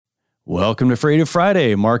Welcome to Freighted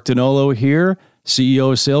Friday. Mark Donolo here,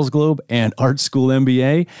 CEO of Sales Globe and Art School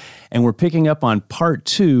MBA. And we're picking up on part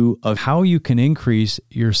 2 of how you can increase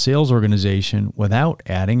your sales organization without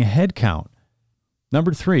adding a headcount.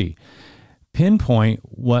 Number 3, pinpoint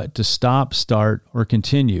what to stop, start, or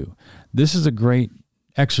continue. This is a great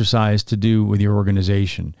exercise to do with your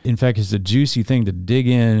organization. In fact, it's a juicy thing to dig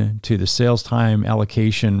into the sales time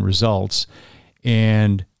allocation results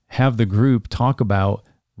and have the group talk about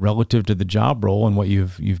relative to the job role and what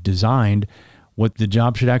you've designed, what the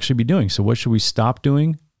job should actually be doing. So what should we stop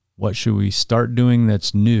doing? What should we start doing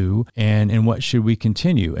that's new? And what should we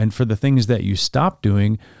continue? And for the things that you stop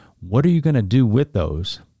doing, what are you going to do with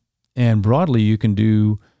those? And broadly, you can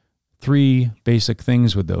do 3 basic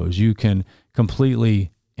things with those. You can completely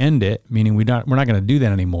end it, meaning we're not going to do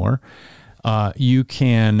that anymore. You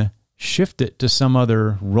can shift it to some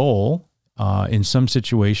other role. In some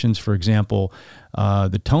situations, for example,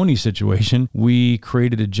 the Tony situation, we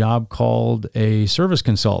created a job called a service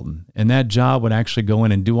consultant. And that job would actually go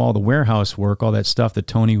in and do all the warehouse work, all that stuff that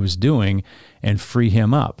Tony was doing, and free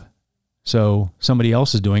him up. So somebody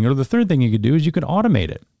else is doing it. Or the third thing you could do is you could automate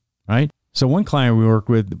it, right? So one client we worked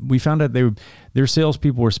with, we found out their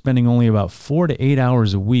salespeople were spending only about 4 to 8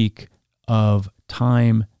 hours a week of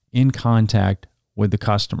time in contact with the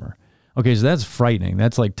customer. Okay, so that's frightening.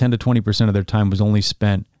 That's like 10 to 20% of their time was only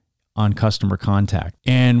spent on customer contact.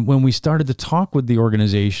 And when we started to talk with the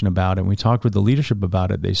organization about it, and we talked with the leadership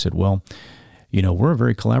about it, they said, well, we're a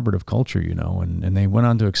very collaborative culture, and they went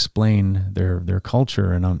on to explain their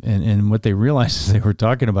culture. And what they realized as they were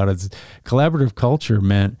talking about it is collaborative culture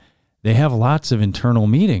meant they have lots of internal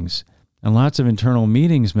meetings. And lots of internal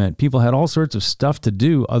meetings meant people had all sorts of stuff to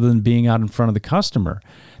do other than being out in front of the customer.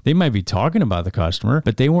 They might be talking about the customer,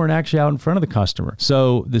 but they weren't actually out in front of the customer.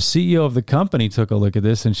 So the CEO of the company took a look at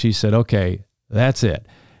this and she said, okay, that's it.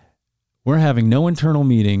 We're having no internal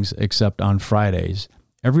meetings except on Fridays.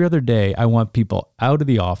 Every other day, I want people out of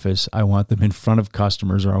the office. I want them in front of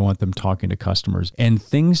customers, or I want them talking to customers. And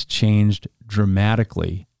things changed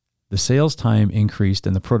dramatically. The sales time increased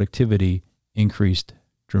and the productivity increased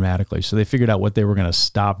dramatically. So they figured out what they were going to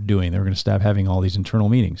stop doing. They were going to stop having all these internal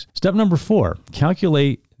meetings. Step number 4,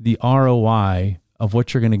 calculate the ROI of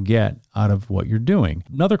what you're going to get out of what you're doing.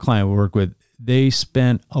 Another client we work with, the reps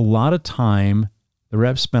spent a lot of time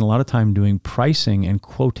doing pricing and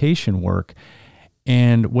quotation work.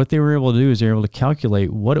 And what they were able to do is they were able to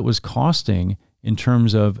calculate what it was costing in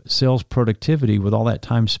terms of sales productivity with all that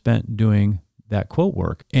time spent doing that quote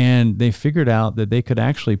work. And they figured out that they could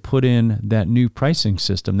actually put in that new pricing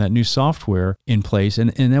system, that new software in place. And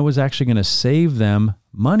that was actually going to save them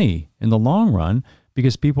money in the long run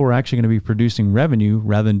because people were actually going to be producing revenue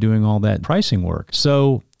rather than doing all that pricing work.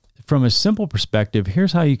 So from a simple perspective,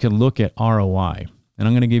 here's how you can look at ROI. And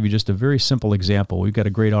I'm going to give you just a very simple example. We've got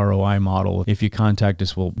a great ROI model. If you contact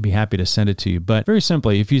us, we'll be happy to send it to you. But very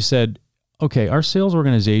simply, if you said, okay, our sales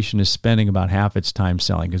organization is spending about half its time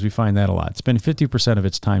selling, because we find that a lot. Spend 50% of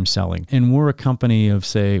its time selling. And we're a company of,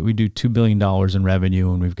 say, we do $2 billion in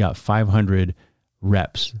revenue, and we've got 500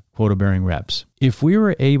 reps, quota-bearing reps. If we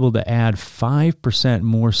were able to add 5%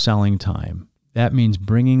 more selling time, that means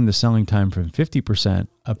bringing the selling time from 50%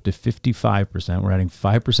 up to 55%. We're adding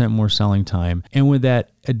 5% more selling time. And with that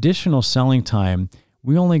additional selling time,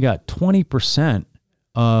 we only got 20%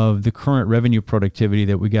 of the current revenue productivity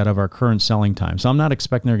that we got of our current selling time. So I'm not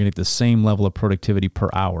expecting they're going to get the same level of productivity per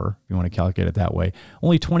hour, if you want to calculate it that way.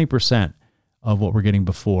 Only 20% of what we're getting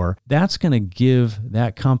before. That's going to give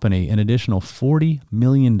that company an additional $40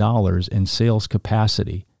 million in sales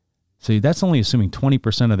capacity. So that's only assuming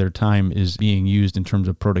 20% of their time is being used in terms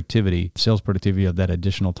of productivity, sales productivity of that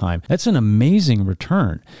additional time. That's an amazing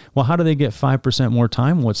return. Well, how do they get 5% more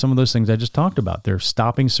time? What some of those things I just talked about. They're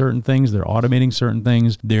stopping certain things. They're automating certain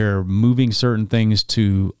things. They're moving certain things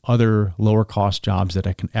to other lower cost jobs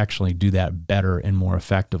that can actually do that better and more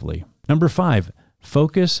effectively. Number 5,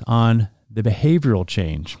 focus on the behavioral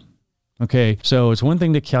change. Okay, so it's one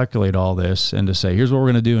thing to calculate all this and to say, here's what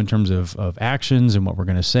we're going to do in terms of actions and what we're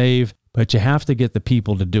going to save, but you have to get the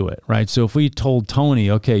people to do it, right? So if we told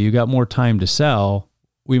Tony, okay, you got more time to sell,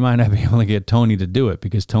 we might not be able to get Tony to do it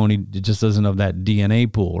because Tony just doesn't have that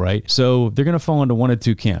DNA pool, right? So they're going to fall into one of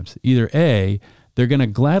 2 camps. Either A, they're going to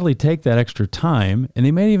gladly take that extra time, and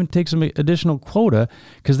they may even take some additional quota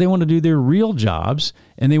because they want to do their real jobs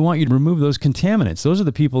and they want you to remove those contaminants. Those are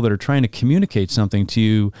the people that are trying to communicate something to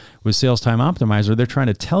you with Sales Time Optimizer. They're trying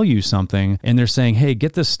to tell you something and they're saying, hey,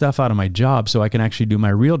 get this stuff out of my job so I can actually do my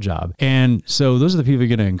real job. And so those are the people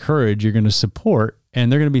you're going to encourage, you're going to support,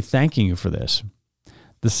 and they're going to be thanking you for this.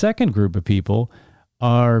 The second group of people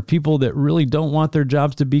are people that really don't want their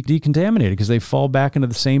jobs to be decontaminated because they fall back into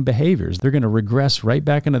the same behaviors. They're going to regress right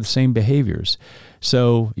back into the same behaviors.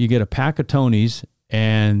 So you get a pack of Tonys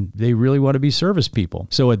and they really want to be service people.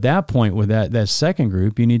 So at that point with that second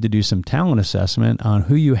group, you need to do some talent assessment on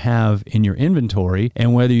who you have in your inventory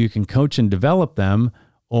and whether you can coach and develop them,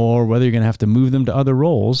 or whether you're going to have to move them to other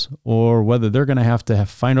roles, or whether they're going to have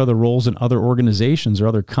find other roles in other organizations or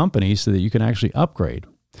other companies so that you can actually upgrade.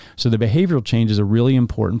 So the behavioral change is a really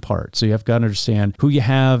important part. So you have got to understand who you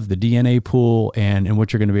have, the DNA pool, and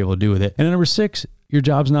what you're going to be able to do with it. And then number 6, your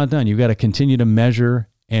job's not done. You've got to continue to measure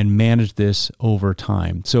and manage this over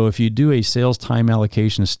time. So if you do a sales time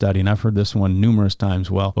allocation study, and I've heard this one numerous times,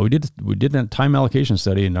 but we did that time allocation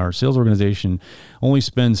study, and our sales organization only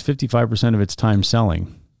spends 55% of its time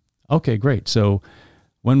selling. Okay, great. So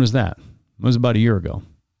when was that? It was about a year ago.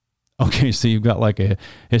 Okay, so you've got like a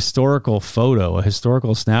historical photo, a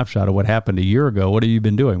historical snapshot of what happened a year ago. What have you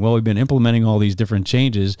been doing? Well, we've been implementing all these different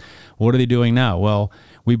changes. What are they doing now? Well,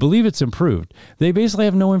 we believe it's improved. They basically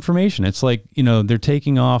have no information. It's like, they're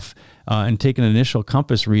taking off and taking an initial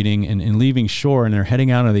compass reading and leaving shore, and they're heading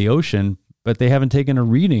out into the ocean, but they haven't taken a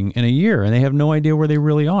reading in a year and they have no idea where they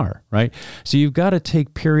really are, right? So you've got to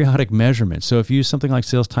take periodic measurements. So if you use something like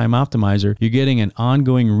Sales Time Optimizer, you're getting an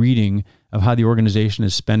ongoing reading of how the organization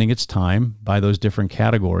is spending its time by those different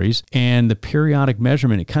categories. And the periodic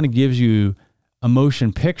measurement, it kind of gives you a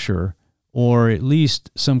motion picture, or at least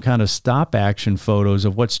some kind of stop action photos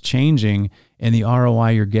of what's changing and the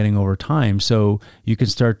ROI you're getting over time. So you can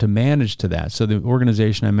start to manage to that. So the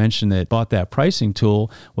organization I mentioned that bought that pricing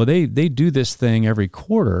tool, well, they do this thing every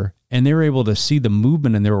quarter, and they're able to see the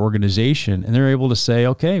movement in their organization, and they're able to say,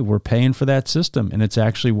 okay, we're paying for that system and it's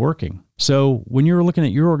actually working. So when you're looking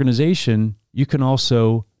at your organization, you can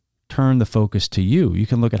also turn the focus to you. You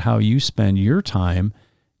can look at how you spend your time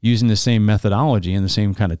using the same methodology and the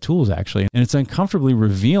same kind of tools, actually. And it's uncomfortably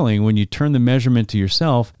revealing when you turn the measurement to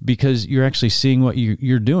yourself, because you're actually seeing what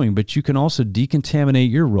you're doing, but you can also decontaminate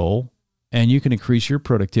your role and you can increase your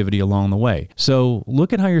productivity along the way. So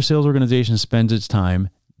look at how your sales organization spends its time,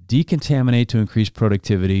 decontaminate to increase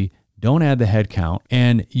productivity, don't add the head count,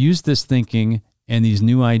 and use this thinking and these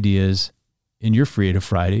new ideas in your Creative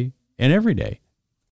Friday and every day.